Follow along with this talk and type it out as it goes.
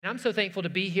I'm so thankful to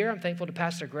be here. I'm thankful to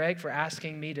Pastor Greg for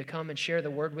asking me to come and share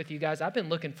the word with you guys. I've been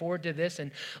looking forward to this.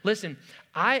 And listen,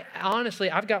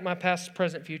 I've got my past,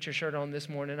 present, future shirt on this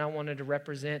morning. I wanted to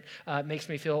represent. It makes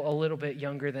me feel a little bit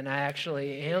younger than I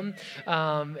actually am,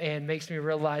 and makes me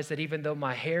realize that even though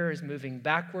my hair is moving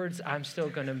backwards, I'm still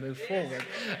going to move forward.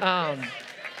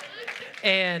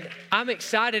 And I'm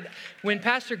excited. When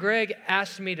Pastor Greg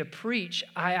asked me to preach,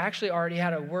 I actually already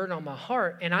had a word on my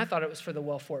heart, and I thought it was for the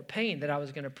Well-Fort Pain that I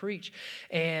was going to preach.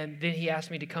 And then he asked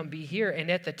me to come be here.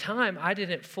 And at the time, I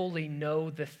didn't fully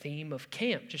know the theme of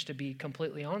camp, just to be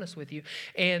completely honest with you.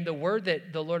 And the word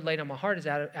that the Lord laid on my heart is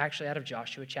actually out of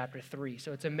Joshua chapter 3.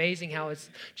 So it's amazing how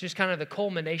it's just kind of the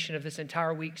culmination of this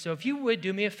entire week. So if you would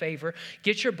do me a favor,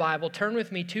 get your Bible, turn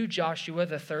with me to Joshua,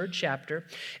 the 3rd chapter.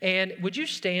 And would you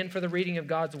stand for the reading of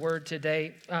God's word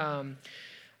today?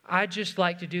 I just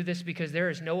like to do this because there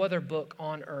is no other book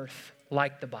on earth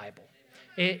like the Bible.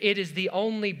 It is the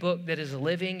only book that is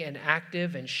living and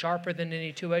active and sharper than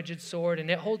any two-edged sword, and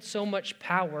it holds so much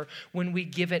power when we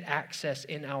give it access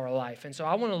in our life. And so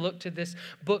I want to look to this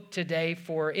book today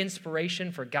for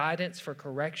inspiration, for guidance, for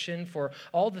correction, for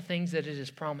all the things that it is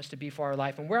promised to be for our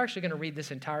life. And we're actually going to read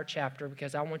this entire chapter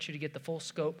because I want you to get the full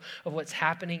scope of what's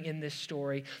happening in this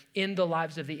story in the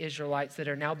lives of the Israelites that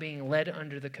are now being led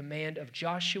under the command of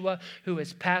Joshua, who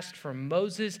has passed from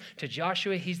Moses to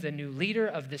Joshua. He's the new leader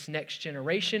of this next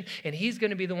generation. And he's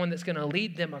going to be the one that's going to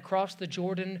lead them across the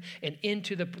Jordan and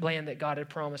into the land that God had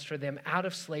promised for them, out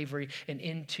of slavery and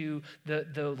into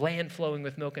the land flowing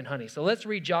with milk and honey. So let's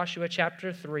read Joshua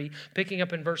chapter 3, picking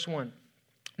up in verse 1.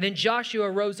 Then Joshua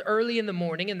rose early in the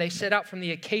morning, and they set out from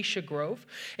the acacia grove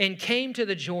and came to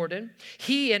the Jordan,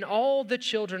 he and all the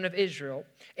children of Israel,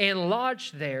 and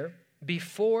lodged there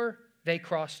before they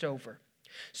crossed over.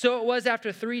 So it was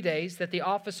after 3 days that the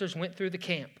officers went through the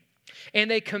camp.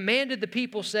 And they commanded the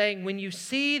people, saying, when you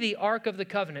see the Ark of the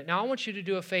Covenant. Now, I want you to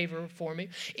do a favor for me.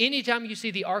 Anytime you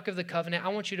see the Ark of the Covenant, I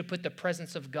want you to put the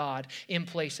presence of God in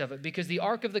place of it. Because the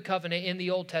Ark of the Covenant in the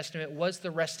Old Testament was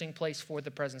the resting place for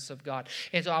the presence of God.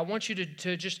 And so I want you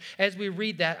to just, as we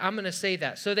read that, I'm going to say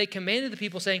that. So they commanded the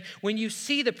people, saying, when you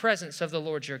see the presence of the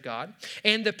Lord your God,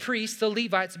 and the priests, the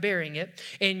Levites, bearing it,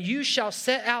 and you shall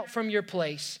set out from your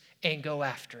place and go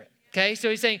after it. Okay, so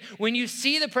he's saying, when you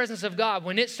see the presence of God,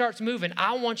 when it starts moving,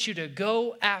 I want you to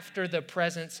go after the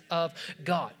presence of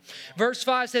God. Verse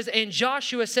 5 says, and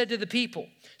Joshua said to the people,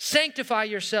 sanctify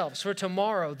yourselves, for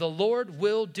tomorrow the Lord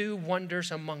will do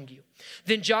wonders among you.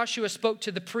 Then Joshua spoke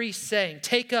to the priests, saying,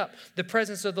 take up the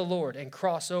presence of the Lord and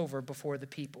cross over before the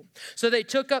people. So they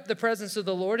took up the presence of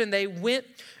the Lord, and they went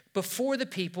before the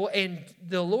people, and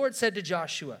the Lord said to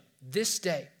Joshua, this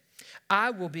day I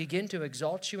will begin to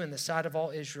exalt you in the sight of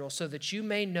all Israel, so that you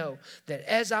may know that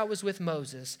as I was with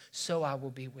Moses, so I will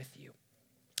be with you.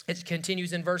 It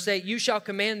continues in verse 8, you shall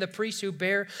command the priests who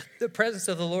bear the presence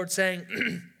of the Lord, saying,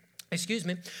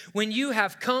 when you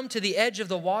have come to the edge of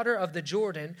the water of the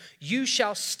Jordan, you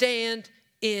shall stand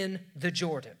in the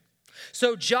Jordan.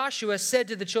 So Joshua said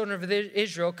to the children of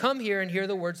Israel, come here and hear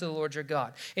the words of the Lord your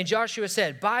God. And Joshua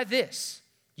said, by this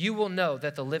you will know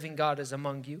that the living God is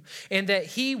among you, and that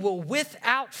he will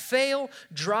without fail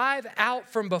drive out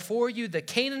from before you the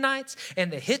Canaanites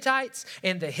and the Hittites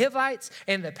and the Hivites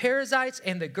and the Perizzites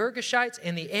and the Girgashites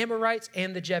and the Amorites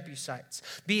and the Jebusites.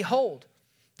 Behold,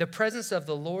 the presence of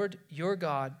the Lord your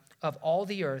God of all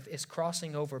the earth is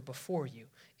crossing over before you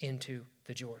into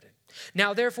the Jordan.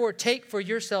 Now, therefore, take for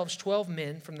yourselves 12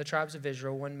 men from the tribes of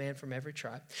Israel, 1 man from every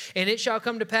tribe. And it shall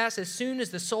come to pass, as soon as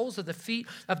the soles of the feet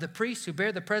of the priests who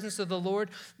bear the presence of the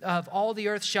Lord of all the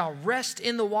earth shall rest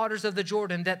in the waters of the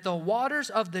Jordan, that the waters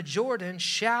of the Jordan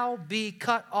shall be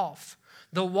cut off.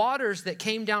 The waters that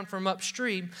came down from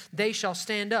upstream, they shall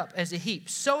stand up as a heap.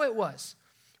 So it was,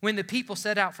 when the people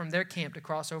set out from their camp to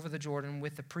cross over the Jordan,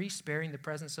 with the priests bearing the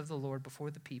presence of the Lord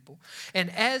before the people. And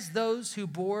as those who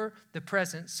bore the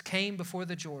presence came before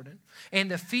the Jordan, and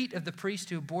the feet of the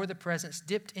priest who bore the presence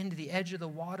dipped into the edge of the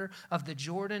water of the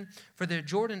Jordan, for the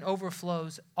Jordan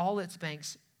overflows all its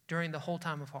banks during the whole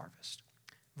time of harvest.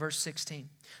 Verse 16,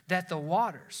 that the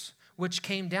waters which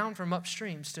came down from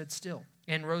upstream stood still,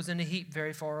 and rose in a heap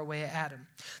very far away at Adam,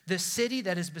 the city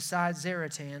that is beside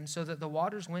Zaratan, so that the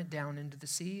waters went down into the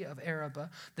sea of Arabah.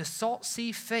 The salt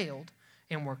sea failed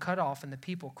and were cut off, and the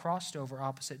people crossed over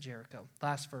opposite Jericho.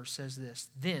 Last verse says this,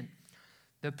 then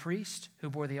the priest who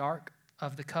bore the ark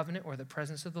of the covenant, or the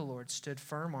presence of the Lord, stood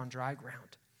firm on dry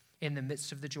ground in the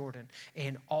midst of the Jordan,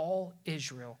 and all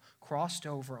Israel crossed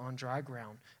over on dry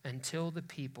ground until the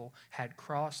people had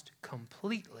crossed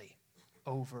completely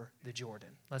over the Jordan.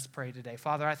 Let's pray today.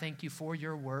 Father, I thank you for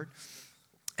your word.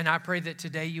 And I pray that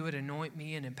today you would anoint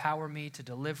me and empower me to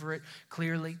deliver it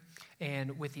clearly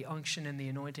and with the unction and the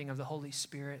anointing of the Holy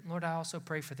Spirit. Lord, I also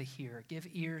pray for the hearer. Give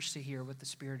ears to hear what the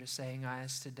Spirit is saying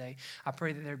us today. I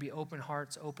pray that there be open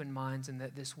hearts, open minds, and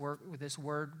that this word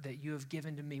that you have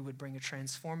given to me would bring a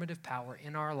transformative power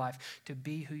in our life to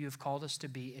be who you've called us to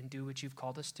be and do what you've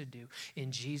called us to do.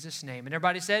 In Jesus' name. And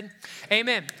everybody said,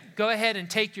 amen. Go ahead and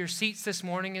take your seats this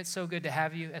morning. It's so good to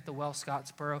have you at the Well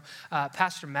Scottsboro.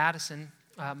 Pastor Madison,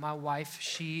 my wife,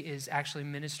 she is actually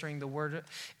ministering the word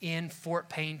in Fort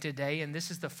Payne today. And this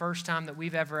is the first time that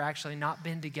we've ever actually not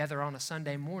been together on a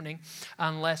Sunday morning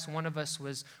unless one of us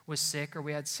was sick or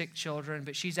we had sick children.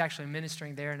 But she's actually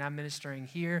ministering there and I'm ministering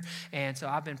here. And so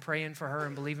I've been praying for her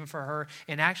and believing for her.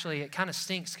 And actually it kind of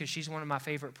stinks because she's one of my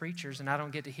favorite preachers and I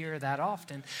don't get to hear her that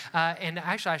often. And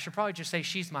actually I should probably just say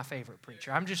she's my favorite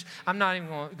preacher. I'm not even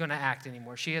going to act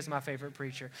anymore. She is my favorite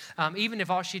preacher. Even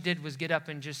if all she did was get up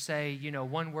and just say,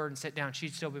 one word and sit down,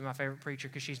 she'd still be my favorite preacher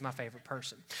because she's my favorite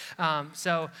person.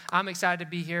 So I'm excited to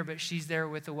be here, but she's there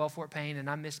with the Well Fort Payne, and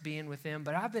I miss being with them.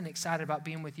 But I've been excited about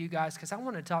being with you guys because I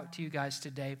want to talk to you guys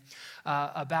today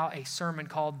about a sermon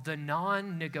called The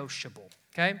Non-Negotiable.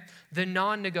 Okay? The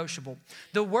non-negotiable.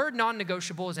 The word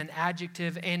non-negotiable is an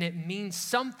adjective, and it means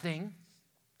something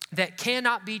that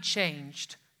cannot be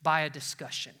changed by a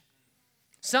discussion.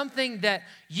 Something that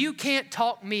you can't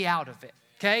talk me out of it.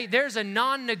 Okay, there's a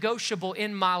non-negotiable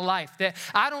in my life that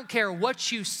I don't care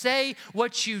what you say,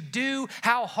 what you do,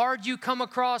 how hard you come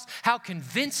across, how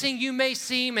convincing you may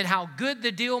seem, and how good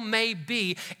the deal may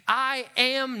be. I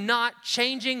am not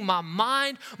changing my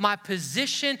mind, my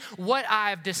position, what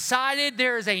I've decided.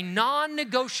 There is a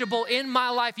non-negotiable in my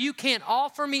life. You can't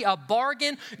offer me a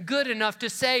bargain good enough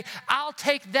to say, I'll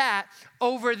take that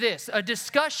over this. A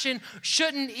discussion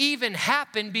shouldn't even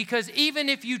happen because even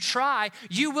if you try,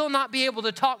 you will not be able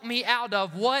to talk me out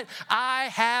of what I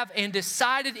have and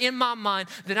decided in my mind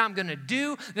that I'm going to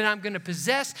do, that I'm going to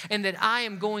possess, and that I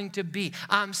am going to be.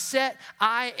 I'm set.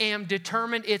 I am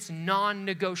determined. It's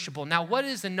non-negotiable. Now, what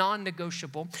is a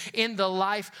non-negotiable in the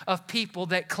life of people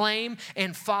that claim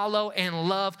and follow and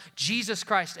love Jesus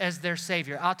Christ as their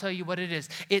Savior? I'll tell you what it is.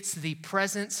 It's the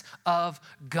presence of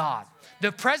God.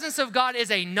 The presence of God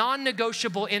is a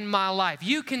non-negotiable in my life.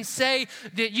 You can say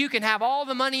that you can have all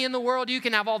the money in the world, you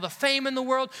can have all the fame in the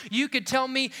world. You could tell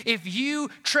me if you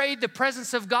trade the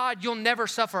presence of God, you'll never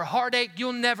suffer heartache,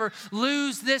 you'll never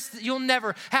lose this, you'll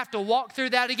never have to walk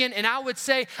through that again. And I would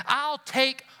say, I'll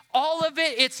take all of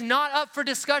it. It's not up for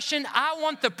discussion. I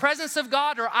want the presence of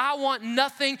God or I want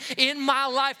nothing in my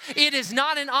life. It is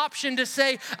not an option to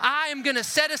say, I am going to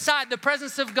set aside the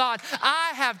presence of God.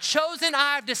 I have chosen,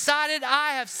 I have decided,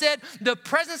 I have said the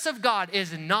presence of God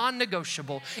is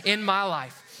non-negotiable in my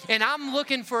life. And I'm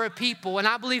looking for a people, and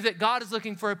I believe that God is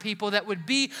looking for a people that would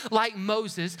be like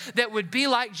Moses, that would be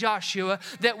like Joshua,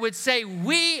 that would say,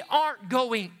 we aren't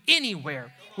going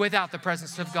anywhere without the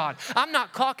presence of God. I'm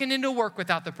not clocking into work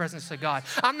without the presence of God.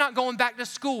 I'm not going back to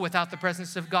school without the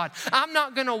presence of God. I'm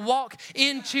not going to walk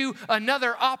into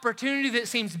another opportunity that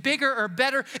seems bigger or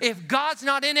better. If God's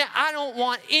not in it, I don't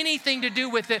want anything to do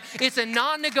with it. It's a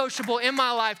non-negotiable in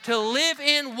my life to live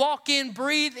in, walk in,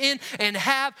 breathe in, and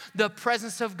have the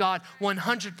presence of God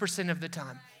 100% of the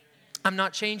time. I'm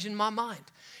not changing my mind.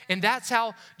 And that's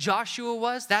how Joshua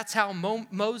was. That's how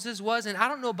Moses was. And I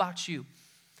don't know about you,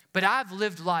 but I've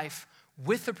lived life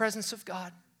with the presence of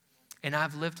God, and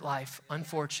I've lived life,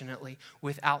 unfortunately,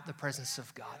 without the presence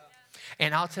of God.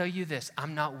 And I'll tell you this,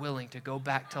 I'm not willing to go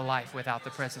back to life without the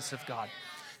presence of God.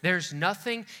 There's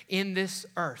nothing in this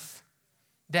earth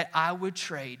that I would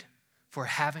trade for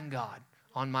having God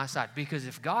on my side, because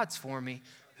if God's for me,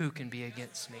 who can be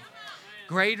against me?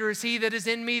 Greater is he that is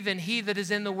in me than he that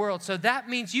is in the world. So that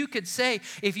means you could say,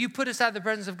 if you put aside the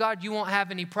presence of God, you won't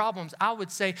have any problems. I would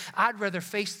say, I'd rather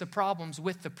face the problems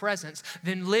with the presence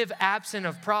than live absent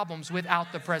of problems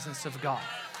without the presence of God.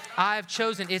 I've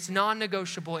chosen, it's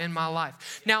non-negotiable in my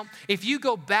life. Now, if you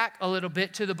go back a little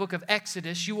bit to the book of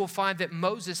Exodus, you will find that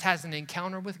Moses has an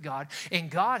encounter with God, and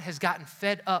God has gotten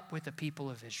fed up with the people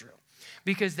of Israel.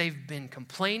 Because they've been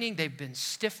complaining, they've been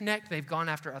stiff-necked, they've gone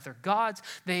after other gods,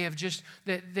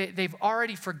 they've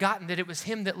already forgotten that it was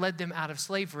him that led them out of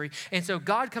slavery. And so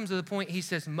God comes to the point, he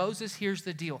says, Moses, here's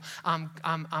the deal. I'm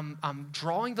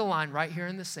drawing the line right here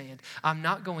in the sand. I'm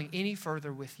not going any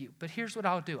further with you. But here's what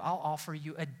I'll do. I'll offer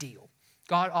you a deal.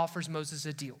 God offers Moses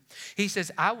a deal. He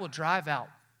says, I will drive out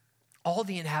all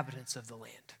the inhabitants of the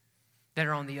land that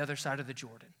are on the other side of the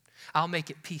Jordan. I'll make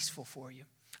it peaceful for you.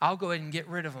 I'll go ahead and get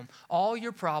rid of them. All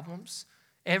your problems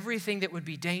Everything that would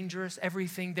be dangerous,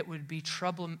 everything that would be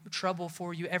trouble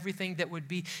for you, everything that would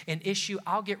be an issue,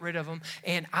 I'll get rid of them,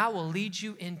 and I will lead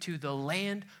you into the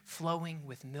land flowing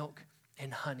with milk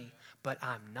and honey, but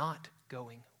I'm not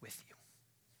going with you.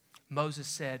 Moses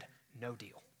said, no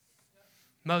deal.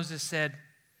 Moses said,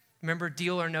 remember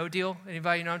deal or no deal?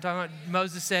 Anybody know what I'm talking about?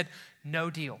 Moses said,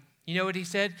 no deal. You know what he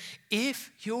said?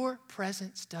 If your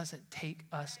presence doesn't take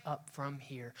us up from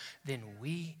here, then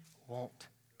we won't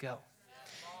go.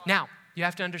 Now, you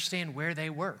have to understand where they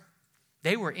were.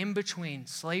 They were in between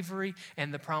slavery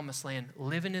and the promised land,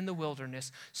 living in the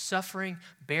wilderness, suffering,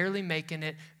 barely making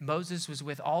it. Moses was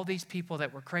with all these people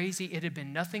that were crazy. It had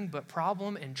been nothing but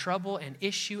problem and trouble and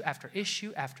issue after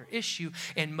issue after issue.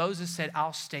 And Moses said,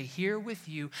 I'll stay here with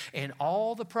you and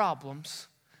all the problems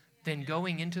than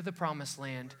going into the promised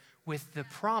land with the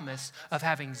promise of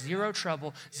having zero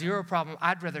trouble, zero problem.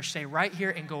 I'd rather stay right here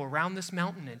and go around this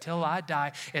mountain until I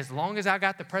die. As long as I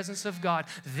got the presence of God,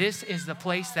 this is the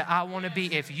place that I want to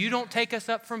be. If you don't take us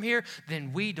up from here,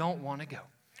 then we don't want to go.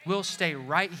 We'll stay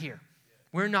right here.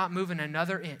 We're not moving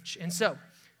another inch. And so,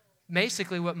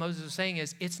 basically what Moses was saying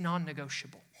is, it's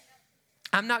non-negotiable.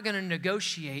 I'm not going to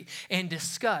negotiate and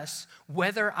discuss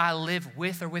whether I live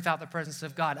with or without the presence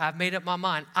of God. I've made up my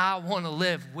mind. I want to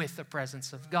live with the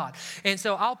presence of God. And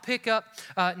so I'll pick up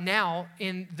now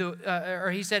in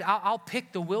or he said, I'll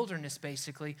pick the wilderness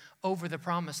basically over the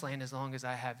promised land as long as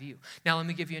I have you. Now let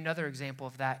me give you another example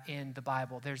of that in the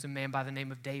Bible. There's a man by the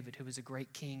name of David who was a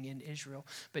great king in Israel.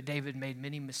 But David made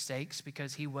many mistakes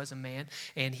because he was a man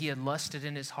and he had lusted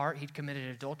in his heart. He'd committed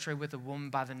adultery with a woman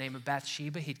by the name of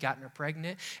Bathsheba. He'd gotten her pregnant.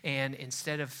 And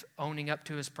instead of owning up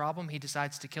to his problem, he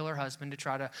decides to kill her husband to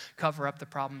try to cover up the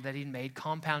problem that he'd made,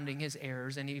 compounding his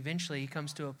errors. And eventually he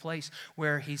comes to a place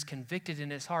where he's convicted in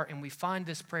his heart. And we find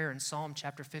this prayer in Psalm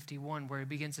chapter 51 where he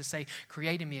begins to say,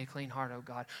 create in me a clean heart, O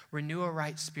God. Renew a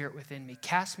right spirit within me.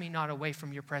 Cast me not away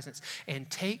from your presence and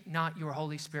take not your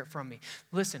Holy Spirit from me.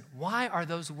 Listen, why are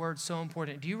those words so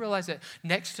important? Do you realize that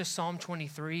next to Psalm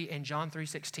 23 and John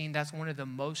 3:16, that's one of the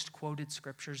most quoted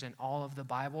scriptures in all of the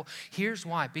Bible? Here's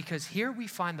why. Because here we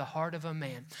find the heart of a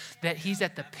man, that he's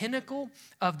at the pinnacle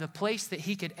of the place that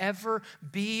he could ever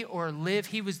be or live.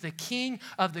 He was the king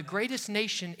of the greatest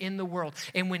nation in the world.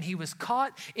 And when he was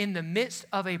caught in the midst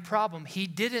of a problem, he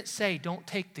didn't say, don't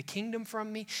take the kingdom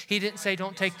from me. He didn't say,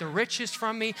 don't take the riches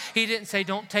from me. He didn't say,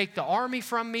 don't take the army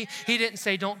from me. He didn't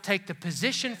say, don't take the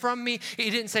position from me. He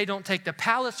didn't say, don't take the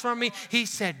palace from me. He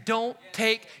said, don't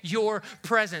take your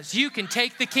presence. You can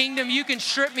take the kingdom. You can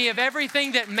strip me of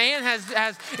everything that man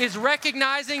is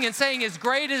recognizing and saying is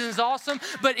great and is awesome,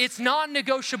 but it's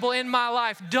non-negotiable in my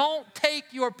life. Don't take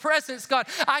your presence, God.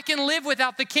 I can live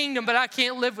without the kingdom, but I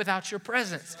can't live without your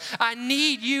presence. I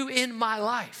need you in my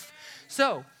life.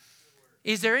 So,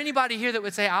 is there anybody here that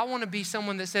would say, I want to be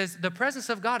someone that says the presence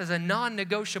of God is a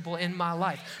non-negotiable in my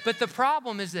life? But the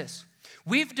problem is this.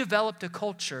 We've developed a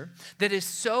culture that is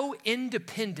so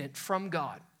independent from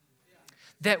God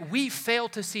that we fail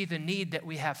to see the need that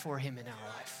we have for him in our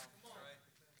life.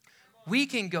 We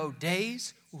can go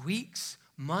days, weeks,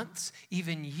 months,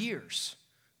 even years,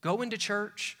 going to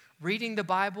church, reading the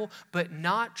Bible, but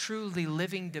not truly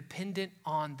living dependent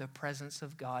on the presence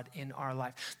of God in our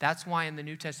life. That's why in the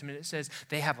New Testament it says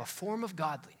they have a form of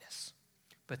godliness,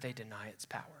 but they deny its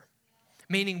power.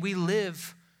 Meaning we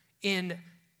live in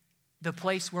the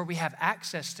place where we have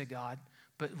access to God,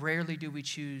 but rarely do we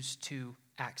choose to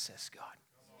access God.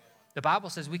 The Bible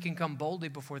says we can come boldly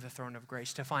before the throne of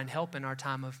grace to find help in our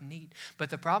time of need. But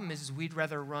the problem is we'd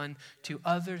rather run to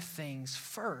other things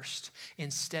first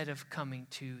instead of coming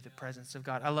to the presence of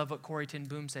God. I love what Corrie ten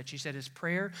Boom said. She said, is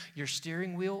prayer your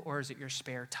steering wheel or is it your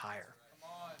spare tire?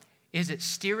 Is it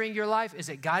steering your life? Is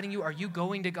it guiding you? Are you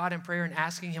going to God in prayer and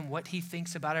asking him what he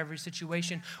thinks about every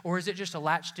situation? Or is it just a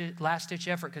last-ditch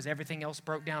effort because everything else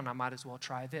broke down? I might as well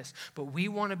try this. But we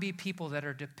want to be people that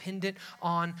are dependent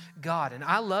on God. And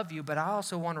I love you, but I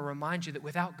also want to remind you that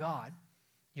without God,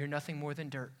 you're nothing more than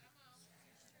dirt.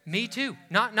 Me too.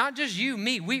 Not just you,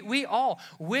 me. We all.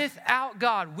 Without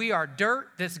God, we are dirt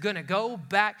that's going to go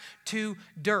back to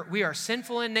dirt. We are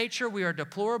sinful in nature. We are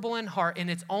deplorable in heart. And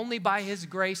it's only by his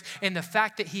grace and the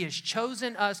fact that he has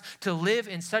chosen us to live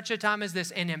in such a time as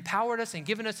this and empowered us and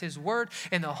given us his word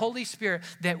and the Holy Spirit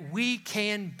that we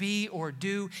can be or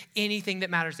do anything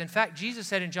that matters. In fact, Jesus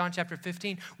said in John chapter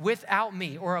 15, without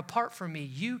me or apart from me,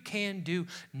 you can do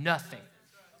nothing.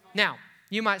 Now,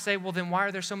 you might say, well, then why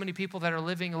are there so many people that are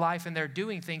living life and they're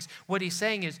doing things? What he's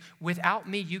saying is, without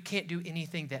me, you can't do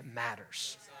anything that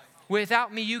matters.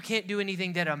 Without me, you can't do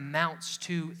anything that amounts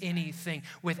to anything.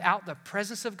 Without the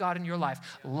presence of God in your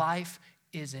life, life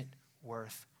isn't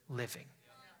worth living.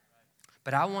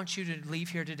 But I want you to leave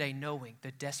here today knowing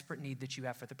the desperate need that you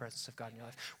have for the presence of God in your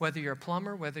life. Whether you're a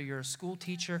plumber, whether you're a school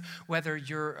teacher, whether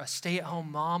you're a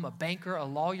stay-at-home mom, a banker, a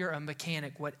lawyer, a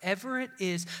mechanic, whatever it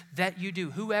is that you do,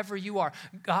 whoever you are,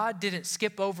 God didn't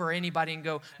skip over anybody and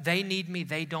go, they need me,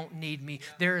 they don't need me.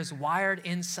 There is wired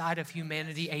inside of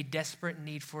humanity a desperate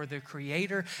need for the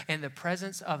Creator and the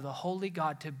presence of the Holy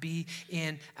God to be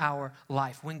in our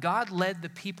life. When God led the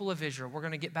people of Israel, we're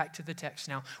going to get back to the text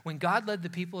now. When God led the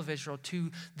people of Israel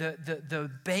to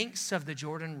the banks of the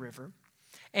Jordan River,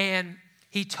 and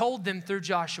he told them through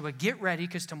Joshua, get ready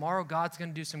because tomorrow God's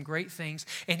going to do some great things.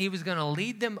 And he was going to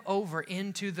lead them over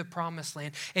into the promised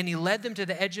land. And he led them to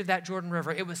the edge of that Jordan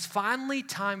River. It was finally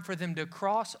time for them to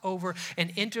cross over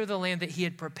and enter the land that he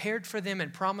had prepared for them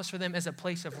and promised for them as a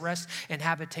place of rest and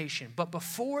habitation. But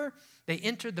before they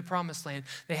entered the promised land,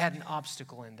 they had an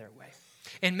obstacle in their way.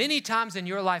 And many times in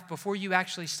your life, before you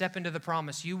actually step into the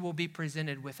promise, you will be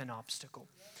presented with an obstacle.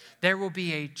 There will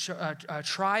be a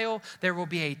trial. There will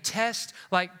be a test,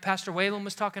 like Pastor Whalen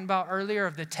was talking about earlier,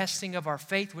 of the testing of our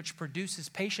faith, which produces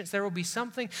patience. There will be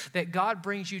something that God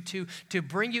brings you to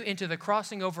bring you into the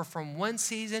crossing over from one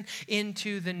season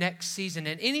into the next season.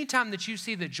 And anytime that you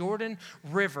see the Jordan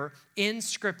River in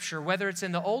Scripture, whether it's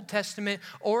in the Old Testament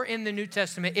or in the New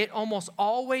Testament, it almost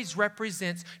always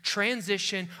represents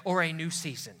transition or a new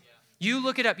season. You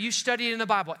look it up. You study it in the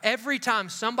Bible. Every time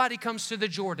somebody comes to the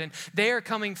Jordan, they are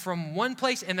coming from one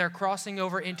place and they're crossing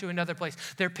over into another place.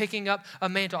 They're picking up a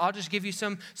mantle. I'll just give you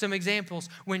some examples.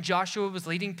 When Joshua was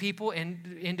leading people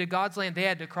into God's land, they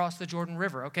had to cross the Jordan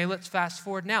River. Okay, let's fast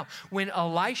forward now. When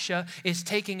Elisha is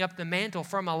taking up the mantle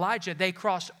from Elijah, they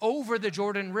crossed over the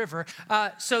Jordan River.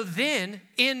 So then,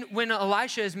 when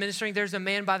Elisha is ministering, there's a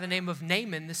man by the name of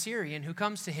Naaman, the Syrian, who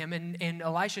comes to him. And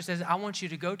Elisha says, I want you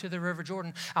to go to the River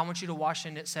Jordan. I want you to wash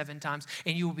in it 7 times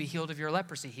and you will be healed of your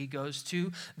leprosy. He goes to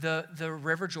the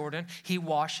River Jordan. He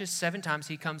washes 7 times.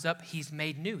 He comes up. He's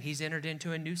made new. He's entered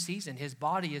into a new season. His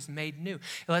body is made new.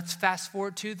 Let's fast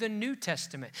forward to the New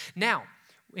Testament. Now,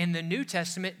 in the New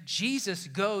Testament, Jesus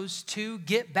goes to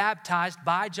get baptized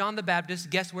by John the Baptist.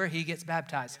 Guess where he gets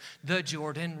baptized? The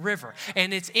Jordan River.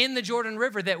 And it's in the Jordan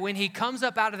River that when he comes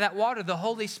up out of that water, the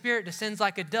Holy Spirit descends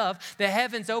like a dove. The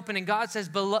heavens open and God says,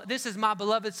 this is my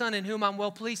beloved Son in whom I'm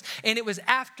well pleased. And it was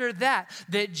after that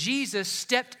Jesus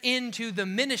stepped into the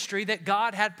ministry that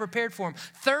God had prepared for him.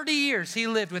 30 years he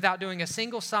lived without doing a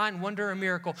single sign, wonder, or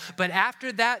miracle. But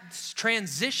after that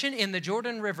transition in the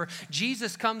Jordan River,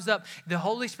 Jesus comes up, the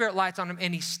Holy Spirit lights on him,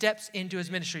 and he steps into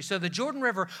his ministry. So the Jordan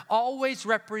River always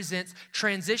represents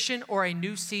transition or a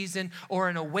new season or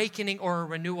an awakening or a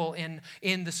renewal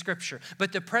in the Scripture.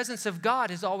 But the presence of God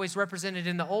is always represented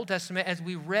in the Old Testament, as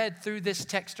we read through this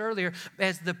text earlier,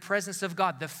 as the presence of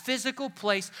God, the physical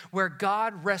place where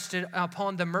God rested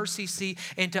upon the mercy seat.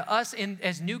 And to us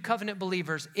as new covenant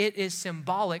believers, it is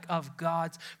symbolic of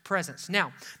God's presence.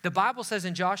 Now, the Bible says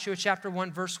in Joshua chapter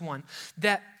 1, verse 1,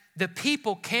 that the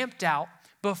people camped out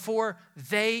before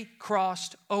they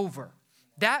crossed over.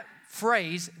 That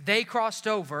phrase, they crossed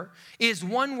over, is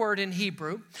one word in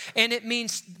Hebrew, and it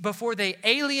means before they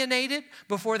alienated,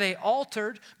 before they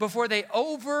altered, before they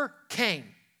overcame.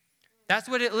 That's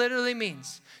what it literally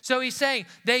means. So he's saying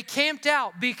they camped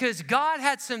out because God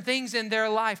had some things in their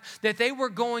life that they were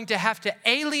going to have to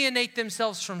alienate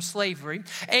themselves from slavery,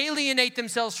 alienate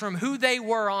themselves from who they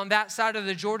were on that side of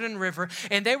the Jordan River,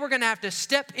 and they were going to have to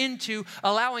step into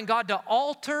allowing God to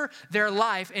alter their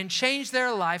life and change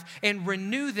their life and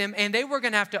renew them, and they were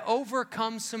going to have to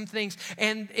overcome some things.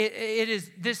 And it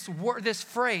is this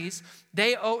phrase,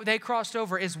 they crossed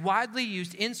over, is widely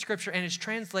used in Scripture and is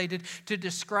translated to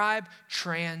describe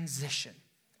transition.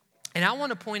 And I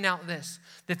want to point out this,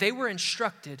 that they were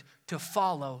instructed to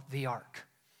follow the ark.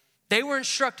 They were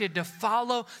instructed to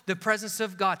follow the presence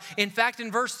of God. In fact,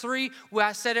 in verse 3, where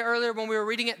I said it earlier when we were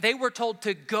reading it, they were told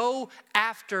to go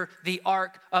after the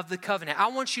ark of the covenant. I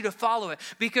want you to follow it.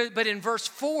 But in verse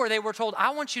 4, they were told,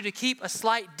 I want you to keep a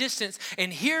slight distance.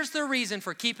 And here's the reason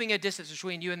for keeping a distance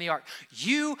between you and the ark.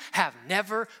 You have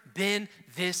never been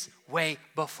this way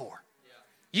before.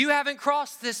 You haven't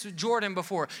crossed this Jordan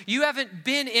before. You haven't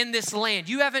been in this land.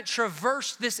 You haven't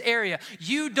traversed this area.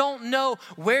 You don't know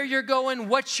where you're going,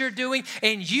 what you're doing,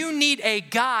 and you need a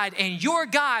guide. And your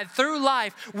guide through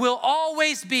life will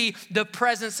always be the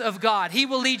presence of God. He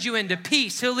will lead you into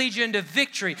peace. He'll lead you into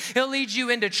victory. He'll lead you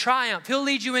into triumph. He'll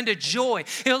lead you into joy.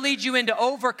 He'll lead you into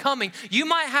overcoming. You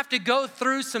might have to go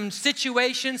through some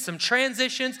situations, some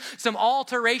transitions, some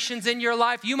alterations in your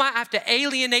life. You might have to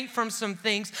alienate from some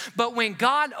things. But when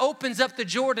God God opens up the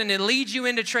Jordan and leads you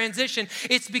into transition,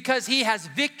 it's because he has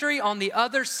victory on the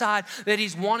other side that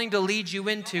he's wanting to lead you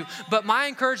into. But my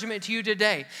encouragement to you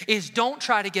today is don't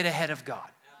try to get ahead of God.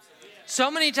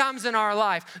 So many times in our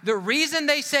life, the reason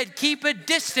they said keep a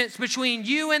distance between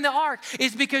you and the ark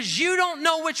is because you don't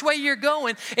know which way you're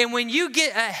going. And when you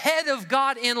get ahead of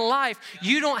God in life,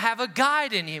 you don't have a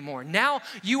guide anymore. Now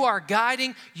you are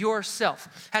guiding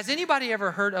yourself. Has anybody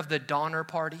ever heard of the Donner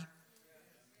Party?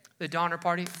 The Donner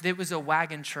Party? It was a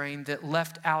wagon train that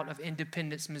left out of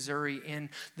Independence, Missouri in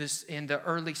the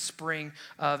early spring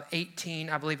of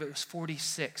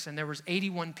 46. And there was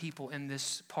 81 people in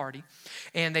this party.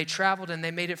 And they traveled and they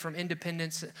made it from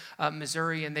Independence,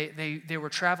 Missouri. And they were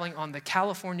traveling on the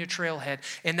California trailhead.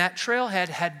 And that trailhead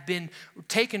had been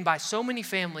taken by so many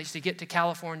families to get to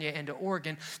California and to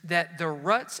Oregon that the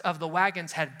ruts of the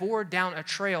wagons had bored down a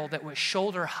trail that was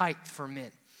shoulder height for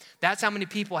men. That's how many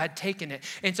people had taken it.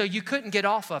 And so you couldn't get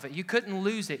off of it. You couldn't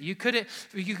lose it. You couldn't,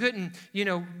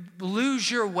 lose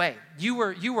your way. You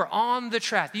were on the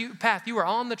path. You were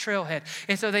on the trailhead.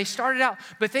 And so they started out,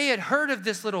 but they had heard of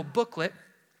this little booklet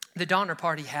the Donner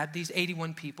Party had, these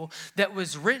 81 people, that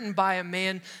was written by a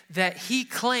man that he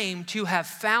claimed to have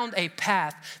found a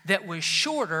path that was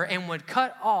shorter and would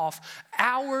cut off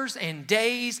hours and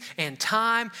days and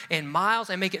time and miles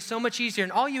and make it so much easier.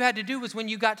 And all you had to do was when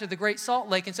you got to the Great Salt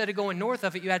Lake, instead of going north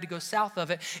of it, you had to go south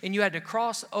of it, and you had to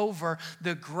cross over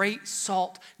the Great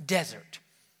Salt Desert.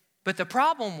 But the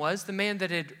problem was the man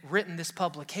that had written this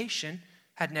publication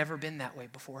had never been that way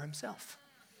before himself.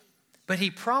 But he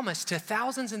promised to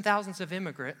thousands and thousands of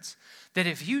immigrants that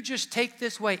if you just take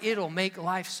this way, it'll make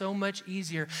life so much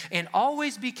easier. And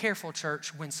always be careful,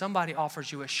 church, when somebody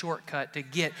offers you a shortcut to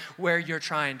get where you're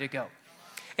trying to go.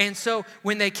 And so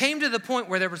when they came to the point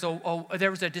where there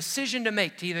was a decision to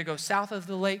make to either go south of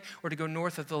the lake or to go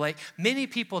north of the lake, many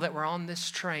people that were on this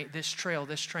train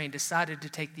decided to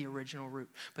take the original route.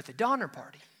 But the Donner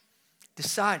Party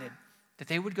decided that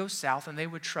they would go south and they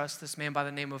would trust this man by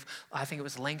the name of, I think it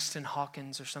was Langston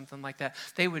Hawkins or something like that.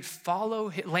 They would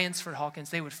follow Lansford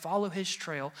Hawkins. They would follow his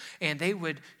trail, and they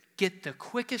would get the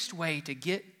quickest way to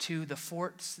get to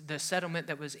the settlement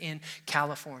that was in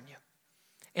California.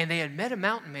 And they had met a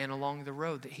mountain man along the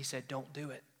road that he said, don't do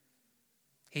it.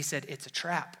 He said, it's a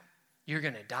trap. You're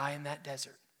going to die in that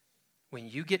desert. When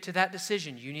you get to that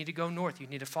decision, you need to go north. You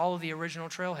need to follow the original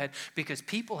trailhead because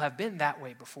people have been that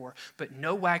way before, but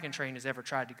no wagon train has ever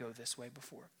tried to go this way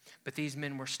before. But these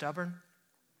men were stubborn.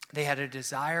 They had a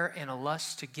desire and a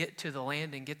lust to get to the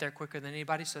land and get there quicker than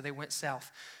anybody, so they went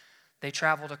south. They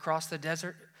traveled across the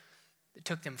desert. It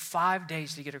took them 5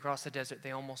 days to get across the desert.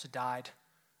 They almost died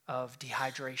of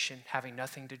dehydration, having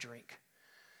nothing to drink.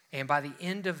 And by the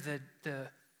end of the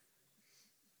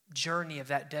journey of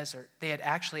that desert, they had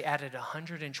actually added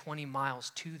 120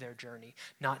 miles to their journey,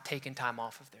 not taken time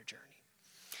off of their journey.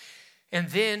 And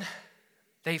then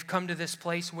they've come to this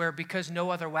place where, because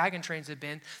no other wagon trains have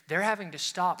been, they're having to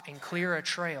stop and clear a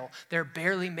trail. They're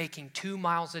barely making 2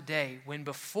 miles a day, when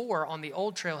before on the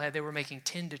old trailhead, they were making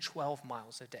 10 to 12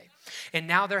 miles a day. And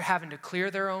now they're having to clear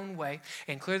their own way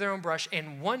and clear their own brush.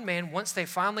 And one man, once they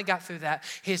finally got through that,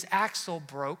 his axle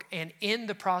broke. And in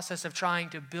the process of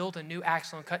trying to build a new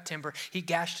axle and cut timber, he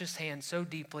gashed his hand so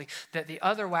deeply that the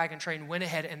other wagon train went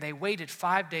ahead, and they waited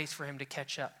 5 days for him to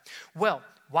catch up. Well,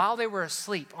 while they were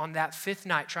asleep on that fifth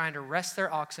night trying to rest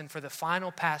their oxen for the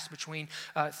final pass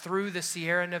through the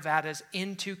Sierra Nevadas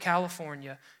into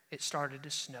California, it started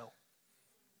to snow.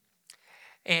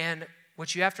 And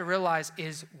what you have to realize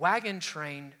is wagon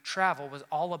train travel was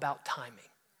all about timing.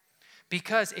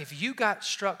 Because if you got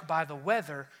struck by the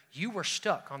weather, you were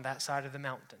stuck on that side of the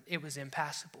mountain. It was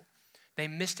impassable. They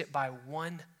missed it by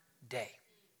 1 day.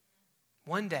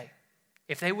 1 day.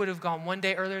 If they would have gone 1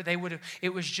 day earlier,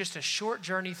 it was just a short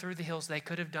journey through the hills. They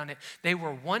could have done it. They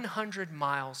were 100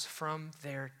 miles from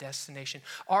their destination,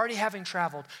 already having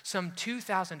traveled some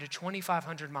 2,000 to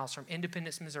 2,500 miles from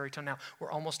Independence, Missouri till now.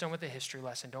 We're almost done with the history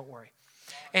lesson, don't worry.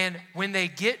 And when they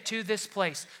get to this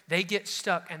place, they get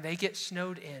stuck and they get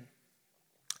snowed in.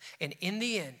 And in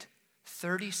the end,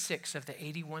 36 of the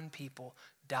 81 people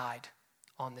died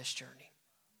on this journey.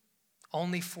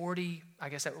 Only 40,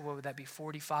 what would that be,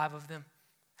 45 of them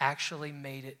actually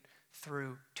made it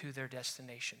through to their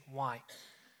destination. Why?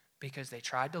 Because they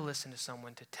tried to listen to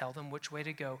someone to tell them which way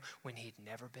to go when he'd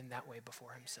never been that way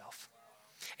before himself.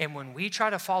 And when we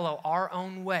try to follow our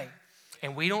own way,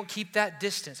 and we don't keep that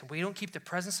distance, and we don't keep the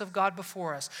presence of God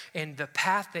before us and the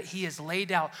path that he has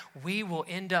laid out, we will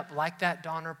end up like that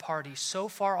Donner Party, so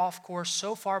far off course,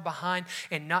 so far behind,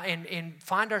 and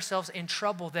find ourselves in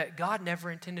trouble that God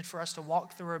never intended for us to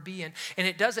walk through or be in. And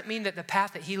it doesn't mean that the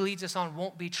path that he leads us on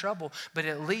won't be trouble, but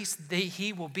at least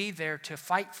he will be there to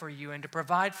fight for you and to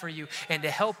provide for you and to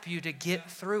help you to get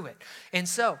through it. And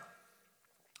so,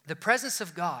 the presence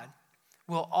of God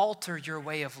will alter your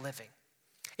way of living.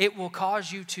 It will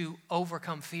cause you to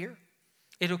overcome fear.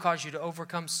 It'll cause you to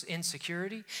overcome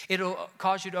insecurity. It'll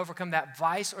cause you to overcome that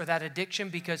vice or that addiction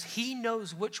because he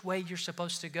knows which way you're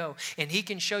supposed to go. And he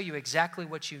can show you exactly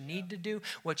what you need to do,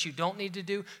 what you don't need to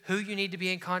do, who you need to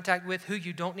be in contact with, who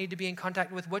you don't need to be in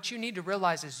contact with. What you need to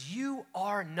realize is you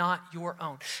are not your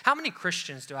own. How many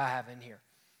Christians do I have in here?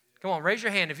 Come on, raise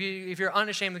your hand if you're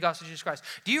unashamed of the gospel of Jesus Christ.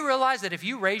 Do you realize that if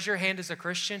you raise your hand as a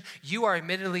Christian, you are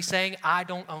admittedly saying, I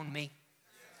don't own me.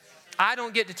 I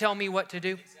don't get to tell me what to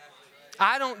do.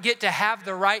 I don't get to have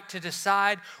the right to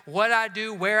decide what I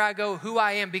do, where I go, who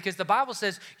I am, because the Bible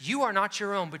says you are not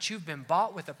your own, but you've been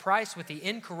bought with a price with the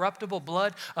incorruptible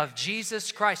blood of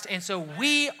Jesus Christ. And so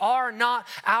we are not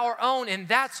our own, and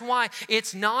that's why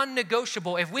it's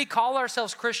non-negotiable. If we call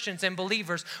ourselves Christians and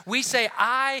believers, we say,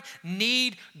 I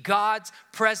need God's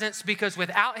presence, because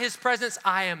without his presence,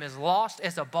 I am as lost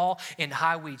as a ball in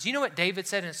high weeds. You know what David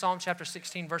said in Psalm chapter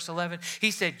 16, verse 11?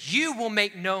 He said, you will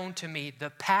make known to me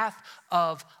the path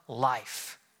of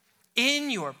life. In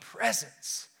your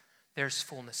presence, there's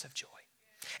fullness of joy.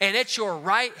 And at your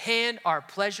right hand are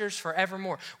pleasures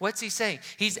forevermore. What's he saying?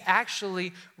 He's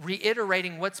actually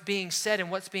reiterating what's being said and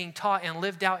what's being taught and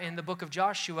lived out in the book of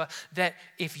Joshua, that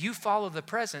if you follow the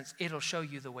presence, it'll show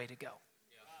you the way to go.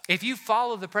 If you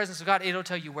follow the presence of God, it'll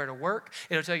tell you where to work.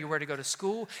 It'll tell you where to go to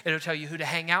school. It'll tell you who to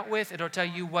hang out with. It'll tell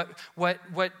you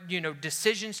what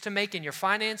decisions to make in your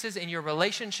finances, in your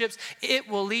relationships. It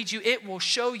will lead you. It will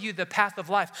show you the path of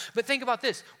life. But think about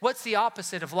this. What's the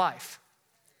opposite of life?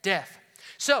 Death.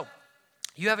 So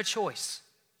you have a choice.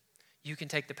 You can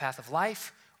take the path of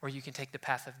life, or you can take the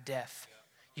path of death.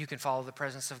 You can follow the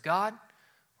presence of God,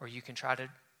 or you can try to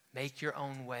make your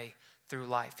own way through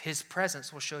life. His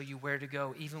presence will show you where to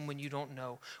go, even when you don't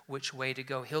know which way to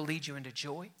go. He'll lead you into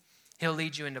joy. He'll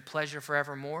lead you into pleasure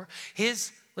forevermore.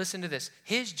 Listen to this,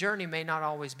 his journey may not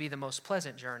always be the most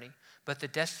pleasant journey, but the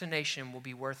destination will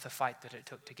be worth the fight that it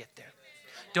took to get there.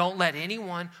 Don't let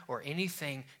anyone or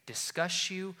anything discuss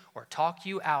you or talk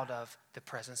you out of the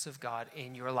presence of God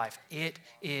in your life. It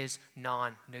is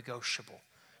non-negotiable.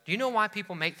 Do you know why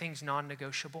people make things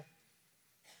non-negotiable?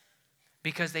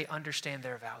 Because they understand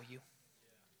their value.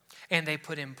 And they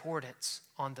put importance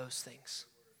on those things.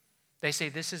 They say,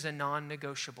 this is a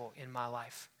non-negotiable in my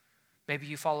life. Maybe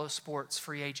you follow sports,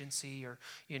 free agency, or,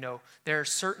 there are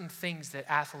certain things that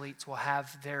athletes will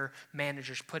have their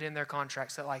managers put in their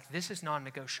contracts that this is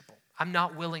non-negotiable. I'm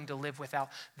not willing to live without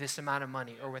this amount of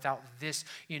money or without this,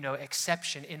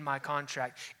 exception in my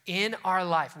contract. In our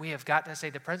life, we have got to say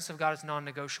the presence of God is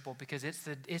non-negotiable, because it's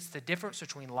the difference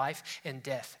between life and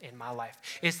death in my life.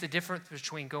 It's the difference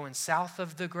between going south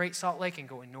of the Great Salt Lake and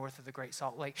going north of the Great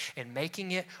Salt Lake, and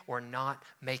making it or not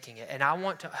making it. And I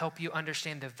want to help you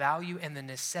understand the value and the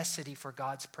necessity for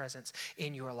God's presence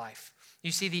in your life.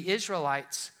 You see, the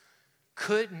Israelites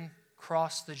couldn't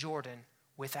cross the Jordan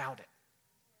without it.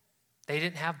 They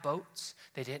didn't have boats.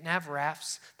 They didn't have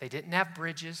rafts. They didn't have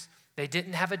bridges. They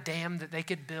didn't have a dam that they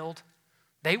could build.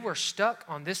 They were stuck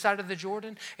on this side of the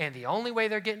Jordan, and the only way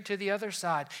they're getting to the other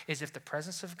side is if the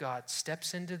presence of God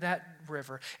steps into that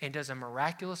river and does a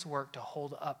miraculous work to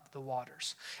hold up the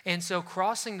waters. And so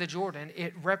crossing the Jordan,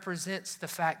 it represents the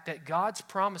fact that God's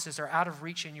promises are out of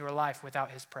reach in your life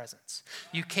without his presence.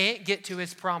 You can't get to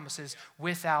his promises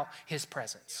without his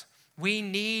presence. We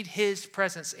need his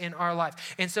presence in our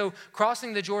life. And so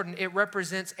crossing the Jordan, it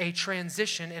represents a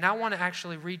transition. And I want to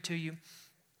actually read to you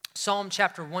Psalm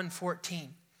chapter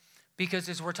 114. Because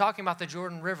as we're talking about the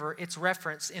Jordan River, it's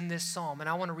referenced in this psalm. And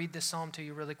I want to read this psalm to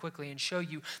you really quickly and show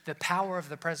you the power of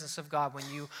the presence of God when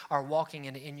you are walking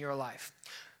in your life.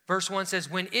 Verse 1 says,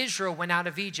 when Israel went out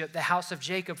of Egypt, the house of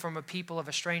Jacob from a people of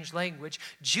a strange language,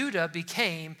 Judah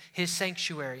became his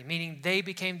sanctuary, meaning they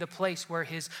became the place where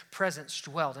his presence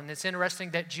dwelled. And it's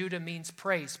interesting that Judah means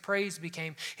praise. Praise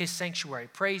became his sanctuary.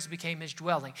 Praise became his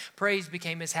dwelling. Praise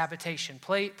became his habitation.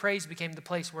 Praise became the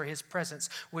place where his presence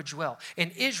would dwell.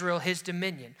 And Israel, his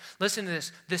dominion. Listen to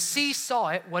this. The sea saw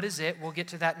it. What is it? We'll get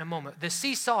to that in a moment. The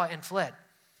sea saw it and fled.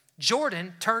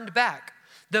 Jordan turned back.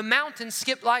 The mountains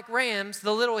skip like rams,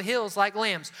 the little hills like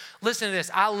lambs. Listen to this.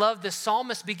 I love the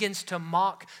psalmist begins to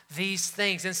mock these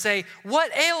things and say,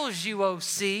 what ails you, O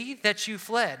sea, that you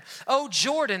fled? O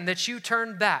Jordan, that you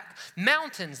turned back?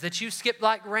 Mountains, that you skipped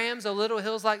like rams, O little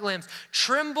hills like lambs.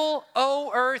 Tremble,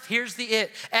 O earth, here's the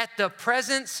it, at the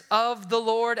presence of the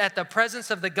Lord, at the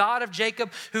presence of the God of Jacob,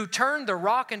 who turned the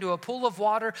rock into a pool of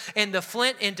water and the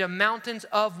flint into mountains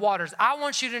of waters. I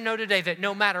want you to know today that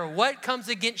no matter what comes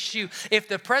against you, if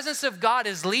the presence of God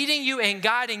is leading you and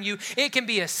guiding you, it can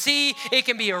be a sea, it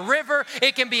can be a river,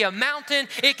 it can be a mountain,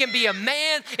 it can be a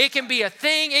man, it can be a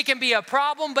thing, it can be a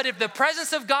problem. But if the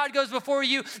presence of God goes before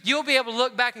you, you'll be able to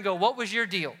look back and go, what was your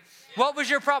deal? What was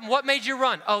your problem? What made you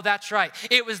run? Oh, that's right.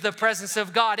 It was the presence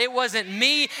of God. It wasn't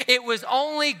me. It was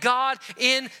only God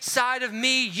inside of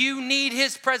me. You need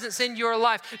his presence in your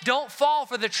life. Don't fall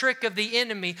for the trick of the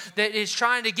enemy that is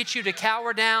trying to get you to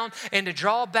cower down and to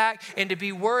draw back and to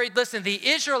be worried. Listen, the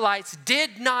Israelites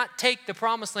did not take the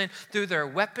promised land through their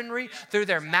weaponry, through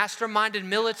their masterminded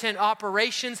militant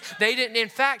operations. They didn't. In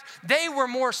fact, they were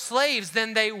more slaves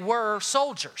than they were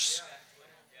soldiers.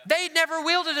 They never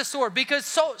wielded a sword because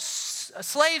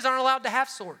slaves aren't allowed to have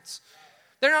swords.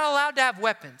 They're not allowed to have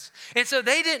weapons. And so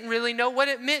they didn't really know what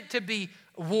it meant to be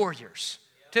warriors,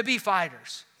 to be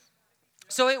fighters.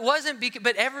 So it wasn't,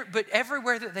 but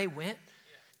everywhere that they went,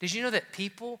 did you know that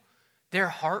people, their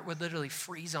heart would literally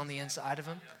freeze on the inside of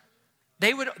them?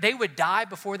 They would die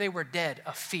before they were dead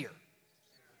of fear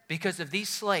because of these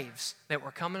slaves that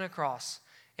were coming across.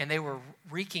 And they were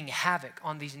wreaking havoc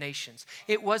on these nations.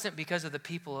 It wasn't because of the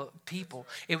people.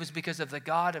 It was because of the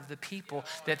God of the people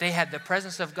that they had the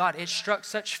presence of God. It struck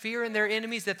such fear in their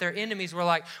enemies that their enemies were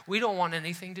like, we don't want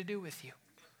anything to do with you.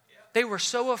 They were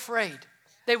so afraid.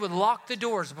 They would lock the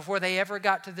doors before they ever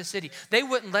got to the city. They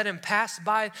wouldn't let him pass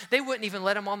by. They wouldn't even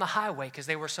let him on the highway because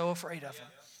they were so afraid of him.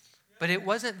 But it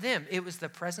wasn't them. It was the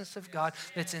presence of God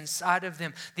that's inside of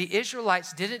them. The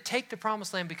Israelites didn't take the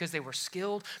promised land because they were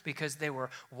skilled, because they were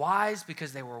wise,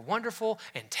 because they were wonderful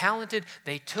and talented.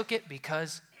 They took it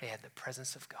because they had the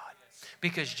presence of God.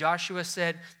 Because Joshua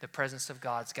said, the presence of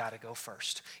God's got to go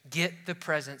first. Get the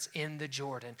presence in the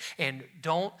Jordan. And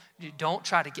don't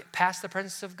try to get past the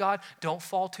presence of God. Don't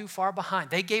fall too far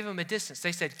behind. They gave him a distance.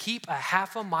 They said, keep a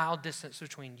half a mile distance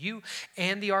between you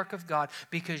and the ark of God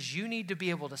because you need to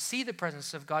be able to see the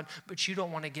presence of God, but you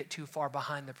don't want to get too far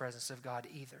behind the presence of God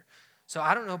either. So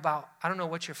I don't know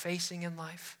what you're facing in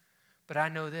life, but I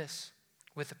know this.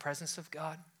 With the presence of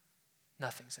God,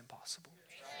 nothing's impossible.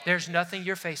 There's nothing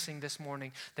you're facing this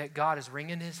morning that God is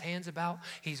wringing his hands about.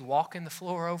 He's walking the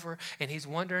floor over and he's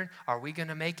wondering, are we going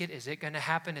to make it? Is it going to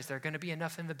happen? Is there going to be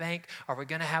enough in the bank? Are we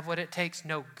going to have what it takes?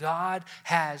 No, God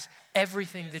has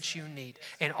everything that you need,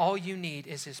 and all you need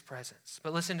is his presence.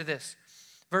 But listen to this.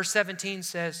 Verse 17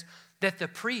 says that the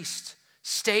priest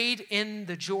stayed in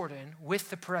the Jordan with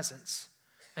the presence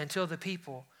until the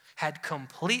people had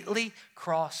completely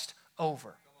crossed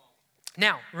over.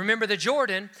 Now, remember, the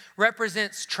Jordan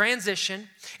represents transition.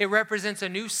 It represents a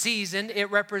new season.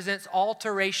 It represents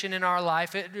alteration in our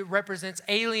life. It represents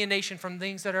alienation from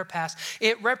things that are past.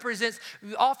 It represents,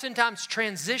 oftentimes,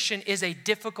 transition is a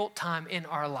difficult time in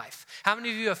our life. How many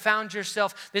of you have found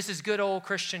yourself, this is good old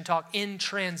Christian talk, in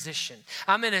transition?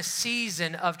 I'm in a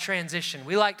season of transition.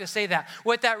 We like to say that.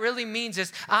 What that really means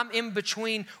is I'm in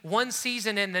between one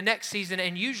season and the next season,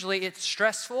 and usually it's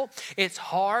stressful, it's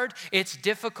hard, it's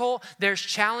difficult. There's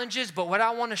challenges, but what I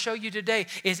want to show you today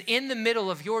is in the middle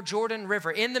of your Jordan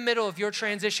River, in the middle of your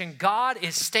transition, God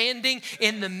is standing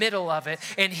in the middle of it,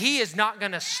 and he is not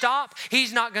going to stop.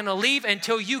 He's not going to leave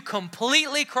until you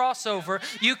completely cross over,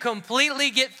 you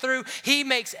completely get through. He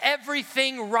makes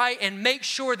everything right and makes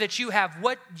sure that you have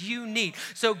what you need.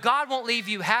 So God won't leave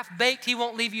you half-baked. He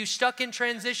won't leave you stuck in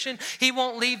transition. He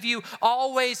won't leave you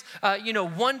always,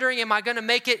 wondering, am I going to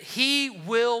make it? He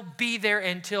will be there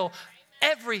until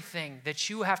everything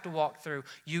that you have to walk through,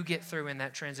 you get through in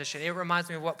that transition. It reminds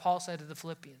me of what Paul said to the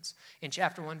Philippians in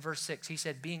chapter 1, verse 6. He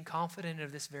said, being confident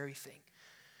of this very thing,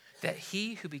 that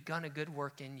he who begun a good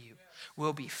work in you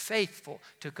will be faithful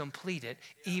to complete it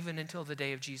even until the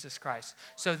day of Jesus Christ.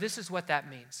 So this is what that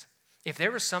means. If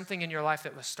there was something in your life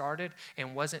that was started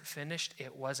and wasn't finished,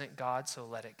 it wasn't God, so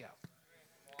let it go.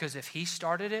 Because if he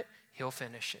started it, he'll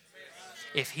finish it.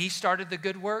 If he started the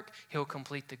good work, he'll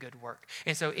complete the good work.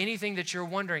 And so anything that you're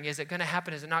wondering, is it going to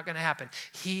happen? Is it not going to happen?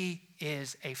 He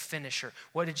is a finisher.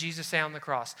 What did Jesus say on the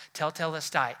cross?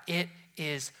 Tetelestai. It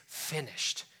is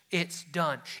finished. It's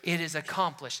done. It is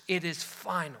accomplished. It is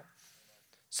final.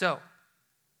 So,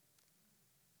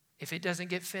 if it doesn't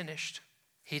get finished,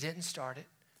 he didn't start it.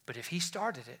 But if he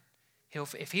started it,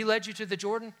 If he led you to the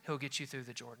Jordan, he'll get you through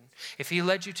the Jordan. If he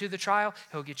led you to the trial,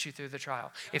 he'll get you through the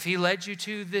trial. If he led you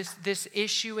to this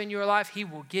issue in your life, he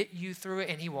will get you through it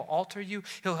and he will alter you.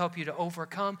 He'll help you to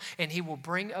overcome and he will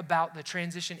bring about the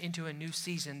transition into a new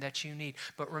season that you need.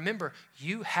 But remember,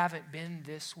 you haven't been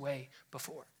this way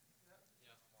before.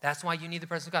 That's why you need the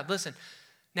presence of God. Listen,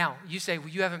 now you say, well,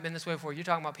 you haven't been this way before. You're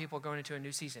talking about people going into a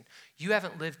new season. You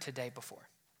haven't lived today before.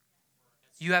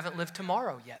 You haven't lived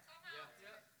tomorrow yet.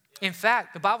 In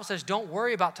fact, the Bible says, don't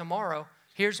worry about tomorrow.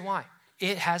 Here's why.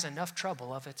 It has enough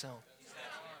trouble of its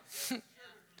own.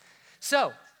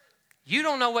 So, you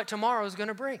don't know what tomorrow is going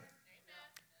to bring.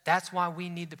 That's why we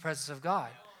need the presence of God,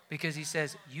 because he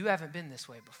says, you haven't been this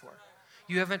way before.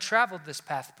 You haven't traveled this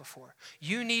path before.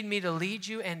 You need me to lead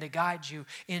you and to guide you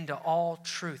into all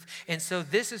truth. And so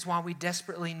this is why we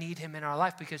desperately need him in our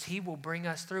life, because he will bring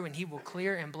us through and he will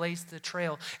clear and blaze the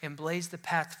trail and blaze the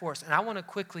path for us. And I want to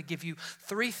quickly give you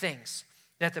 3 things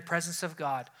that the presence of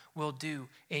God will do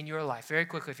in your life. Very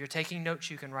quickly, if you're taking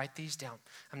notes, you can write these down.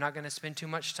 I'm not going to spend too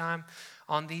much time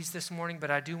on these this morning,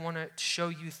 but I do want to show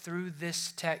you through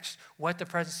this text what the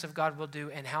presence of God will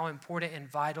do and how important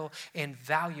and vital and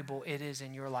valuable it is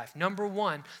in your life. Number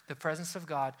 1, the presence of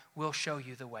God will show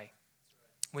you the way.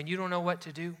 When you don't know what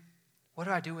to do, what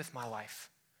do I do with my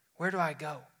life? Where do I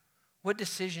go? What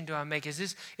decision do I make?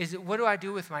 What do I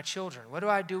do with my children? What do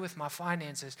I do with my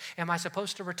finances? Am I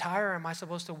supposed to retire or am I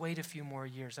supposed to wait a few more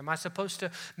years? Am I supposed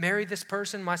to marry this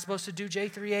person? Am I supposed to do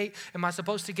J38? Am I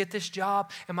supposed to get this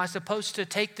job? Am I supposed to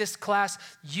take this class?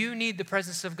 You need the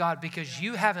presence of God, because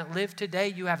you haven't lived today,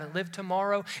 you haven't lived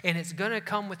tomorrow, and it's going to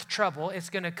come with trouble.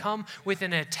 It's going to come with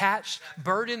an attached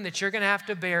burden that you're going to have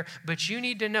to bear, but you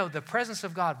need to know the presence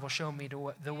of God will show me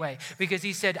the way, because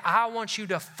he said, I want you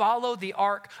to follow the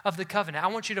ark of the covenant. I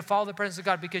want you to follow the presence of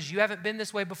God, because you haven't been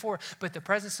this way before, but the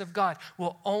presence of God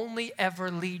will only ever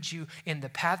lead you in the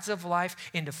paths of life,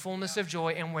 into fullness of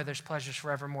joy, and where there's pleasures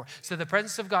forevermore. So the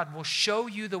presence of God will show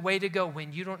you the way to go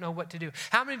when you don't know what to do.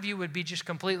 How many of you would be just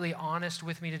completely honest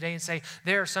with me today and say,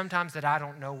 there are some times that I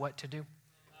don't know what to do?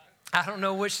 I don't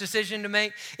know which decision to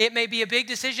make. It may be a big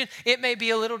decision. It may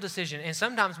be a little decision. And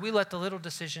sometimes we let the little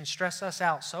decision stress us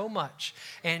out so much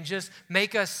and just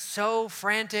make us so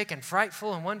frantic and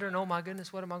frightful and wondering, oh my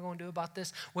goodness, what am I going to do about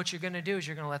this? What you're going to do is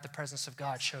you're going to let the presence of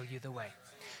God show you the way.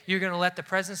 You're going to let the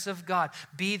presence of God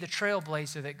be the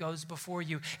trailblazer that goes before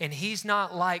you. And he's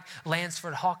not like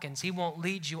Lansford Hawkins. He won't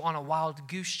lead you on a wild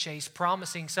goose chase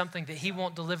promising something that he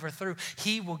won't deliver through.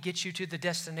 He will get you to the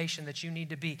destination that you need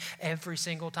to be every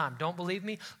single time. Don't believe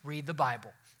me? Read the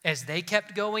Bible. As they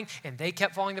kept going and they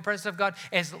kept following the presence of God,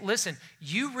 listen,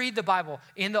 you read the Bible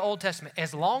in the Old Testament,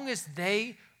 as long as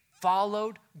they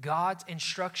followed God's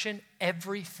instruction,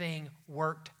 everything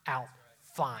worked out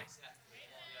fine.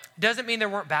 Doesn't mean there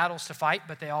weren't battles to fight,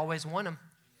 but they always won them.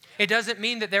 It doesn't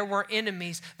mean that there weren't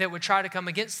enemies that would try to come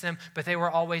against them, but they were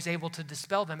always able to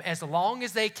dispel them. As long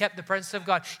as they kept the presence of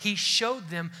God, he showed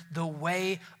them the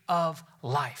way of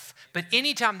life. But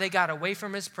anytime they got away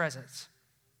from his presence,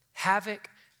 havoc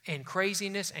and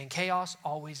craziness and chaos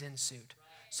always ensued.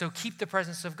 So keep the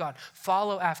presence of God.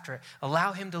 Follow after it.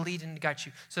 Allow him to lead and guide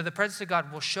you. So the presence of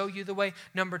God will show you the way.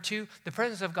 Number 2, the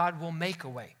presence of God will make a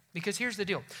way. Because here's the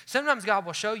deal. Sometimes God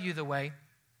will show you the way,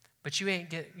 but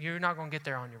you're not going to get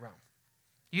there on your own.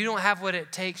 You don't have what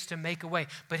it takes to make a way.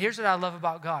 But here's what I love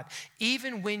about God.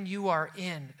 Even when you are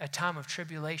in a time of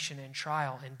tribulation and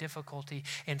trial and difficulty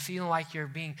and feeling like you're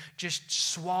being just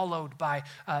swallowed by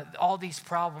all these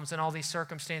problems and all these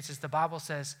circumstances, the Bible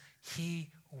says he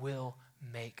will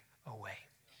make a way.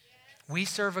 We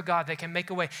serve a God that can make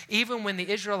a way. Even when the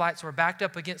Israelites were backed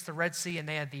up against the Red Sea and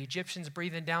they had the Egyptians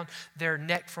breathing down their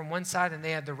neck from one side and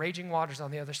they had the raging waters on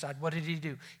the other side, what did he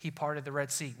do? He parted the Red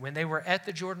Sea. When they were at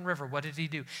the Jordan River, what did he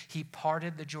do? He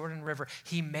parted the Jordan River.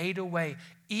 He made a way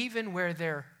even where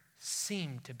there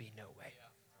seemed to be no way.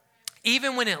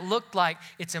 Even when it looked like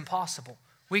it's impossible.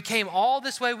 We came all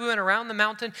this way, we went around the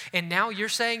mountain, and now you're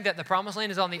saying that the promised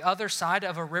land is on the other side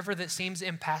of a river that seems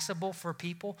impassable for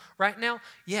people right now?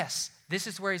 Yes, this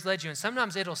is where he's led you. And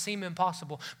sometimes it'll seem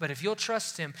impossible, but if you'll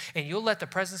trust him and you'll let the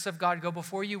presence of God go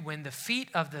before you, when the feet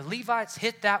of the Levites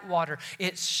hit that water,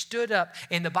 it stood up.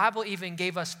 And the Bible even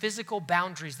gave us physical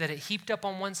boundaries that it heaped up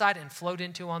on one side and flowed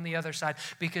into on the other side,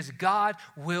 because God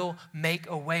will make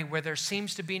a way where there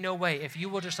seems to be no way if you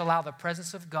will just allow the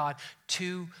presence of God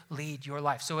to lead your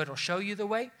life. So it'll show you the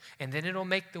way, and then it'll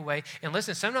make the way. And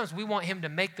listen, sometimes we want him to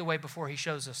make the way before he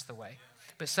shows us the way.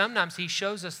 But sometimes he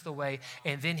shows us the way,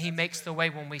 and then he makes the way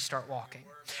when we start walking.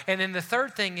 And then the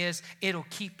third thing is, it'll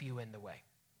keep you in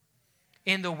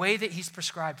the way that he's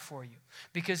prescribed for you.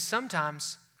 Because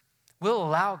sometimes we'll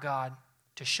allow God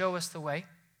to show us the way,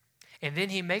 and then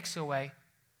he makes a way,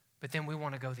 but then we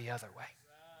want to go the other way.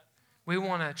 We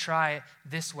want to try it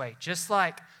this way. Just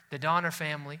like the Donner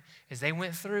family, as they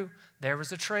went through, there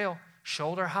was a trail,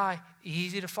 shoulder high,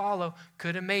 easy to follow,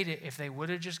 could have made it if they would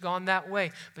have just gone that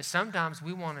way. But sometimes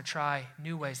we want to try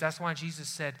new ways. That's why Jesus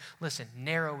said, listen,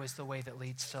 narrow is the way that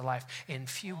leads to life, and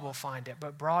few will find it.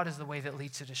 But broad is the way that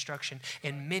leads to destruction,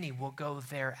 and many will go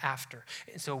thereafter.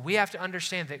 And so we have to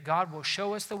understand that God will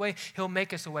show us the way. He'll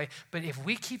make us a way. But if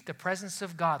we keep the presence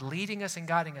of God leading us and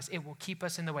guiding us, it will keep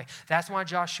us in the way. That's why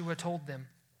Joshua told them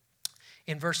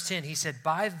in verse 10, he said,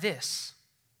 by this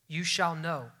you shall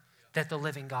know that the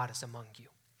living God is among you,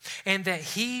 and that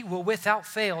he will without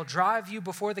fail drive you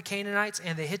before the Canaanites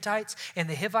and the Hittites and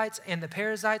the Hivites and the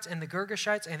Perizzites and the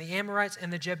Girgashites and the Amorites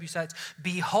and the Jebusites.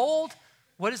 Behold,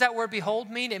 what does that word behold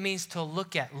mean? It means to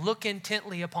look at, look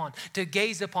intently upon, to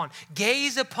gaze upon.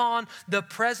 Gaze upon the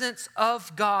presence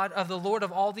of God, of the Lord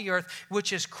of all the earth,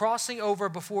 which is crossing over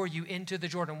before you into the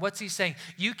Jordan. What's he saying?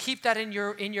 You keep that in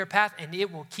your path, and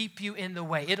it will keep you in the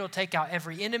way. It'll take out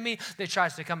every enemy that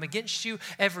tries to come against you,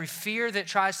 every fear that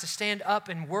tries to stand up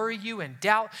and worry you and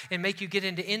doubt and make you get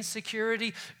into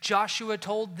insecurity. Joshua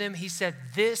told them, he said,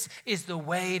 this is the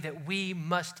way that we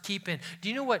must keep in. Do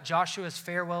you know what Joshua's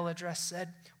farewell address said?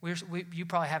 You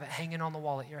probably have it hanging on the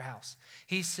wall at your house.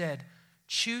 He said,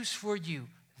 choose for you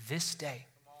this day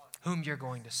whom you're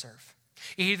going to serve.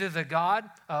 Either the God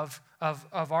of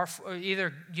our,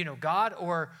 either, God,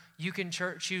 or you can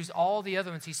choose all the other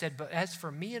ones. He said, but as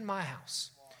for me and my house,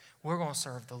 we're going to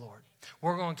serve the Lord.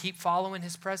 We're going to keep following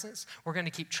his presence. We're going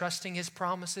to keep trusting his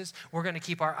promises. We're going to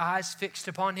keep our eyes fixed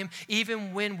upon him.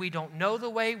 Even when we don't know the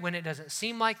way, when it doesn't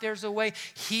seem like there's a way,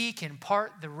 he can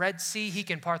part the Red Sea. He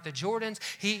can part the Jordan.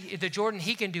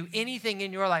 He can do anything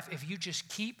in your life if you just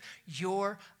keep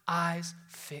your eyes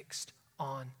fixed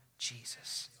on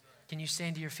Jesus. Can you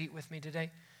stand to your feet with me today?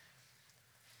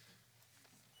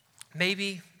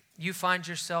 Maybe you find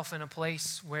yourself in a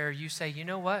place where you say, you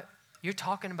know what? You're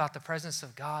talking about the presence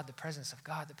of God, the presence of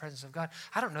God, the presence of God.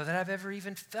 I don't know that I've ever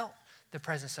even felt the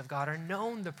presence of God or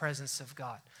known the presence of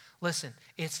God. Listen,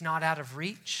 it's not out of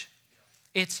reach.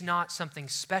 It's not something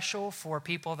special for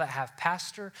people that have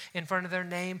pastor in front of their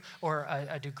name or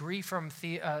a degree from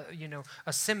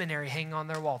a seminary hanging on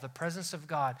their wall. The presence of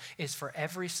God is for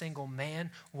every single man,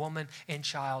 woman, and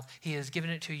child. He has given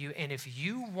it to you. And if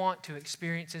you want to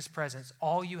experience his presence,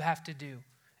 all you have to do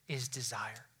is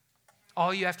desire.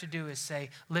 All you have to do is say,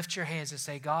 lift your hands and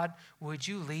say, God, would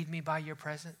you lead me by your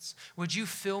presence? Would you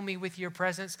fill me with your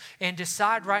presence? And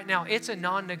decide right now, it's a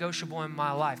non-negotiable in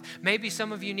my life. Maybe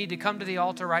some of you need to come to the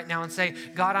altar right now and say,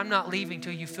 God, I'm not leaving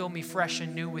till you fill me fresh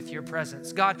and new with your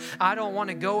presence. God, I don't want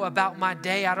to go about my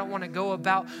day. I don't want to go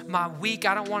about my week.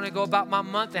 I don't want to go about my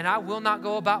month. And I will not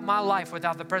go about my life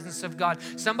without the presence of God.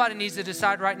 Somebody needs to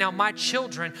decide right now, my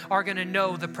children are going to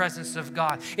know the presence of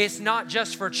God. It's not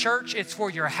just for church. It's for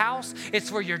your house.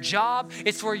 It's for your job.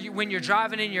 It's for you when you're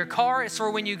driving in your car. It's for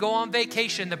when you go on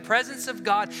vacation. The presence of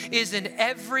God is an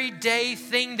everyday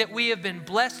thing that we have been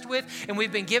blessed with and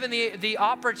we've been given the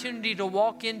opportunity to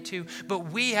walk into.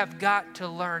 But we have got to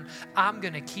learn, I'm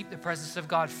going to keep the presence of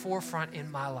God forefront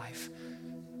in my life.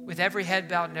 With every head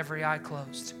bowed and every eye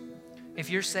closed.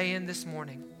 If you're saying this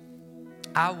morning,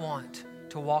 I want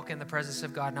to walk in the presence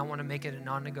of God and I want to make it a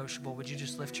non-negotiable, would you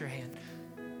just lift your hand?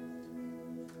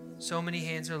 So many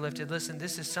hands are lifted. Listen,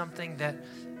 this is something that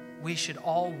we should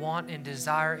all want and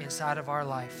desire inside of our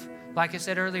life. Like I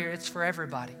said earlier, it's for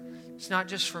everybody. It's not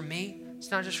just for me.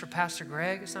 It's not just for Pastor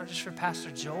Greg. It's not just for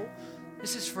Pastor Joel.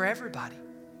 This is for everybody.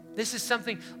 This is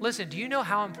something, listen, do you know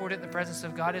how important the presence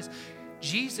of God is?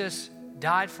 Jesus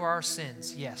died for our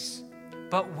sins, yes.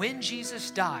 But when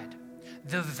Jesus died,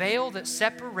 the veil that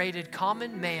separated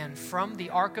common man from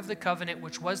the Ark of the Covenant,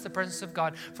 which was the presence of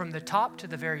God, from the top to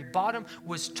the very bottom,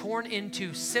 was torn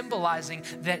into, symbolizing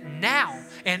that now,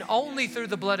 and only through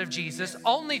the blood of Jesus,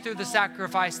 only through the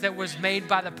sacrifice that was made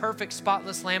by the perfect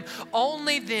spotless Lamb,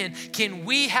 only then can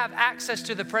we have access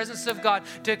to the presence of God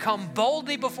to come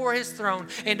boldly before his throne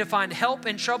and to find help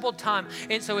in troubled time.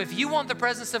 And so if you want the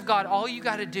presence of God, all you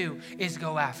got to do is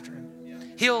go after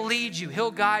him. He'll lead you. He'll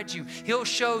guide you. He'll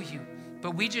show you.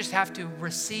 But we just have to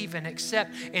receive and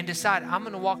accept and decide, I'm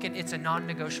going to walk in. It's a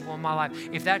non-negotiable in my life.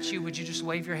 If that's you, would you just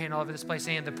wave your hand all over this place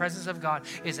saying, the presence of God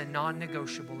is a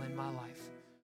non-negotiable in my life.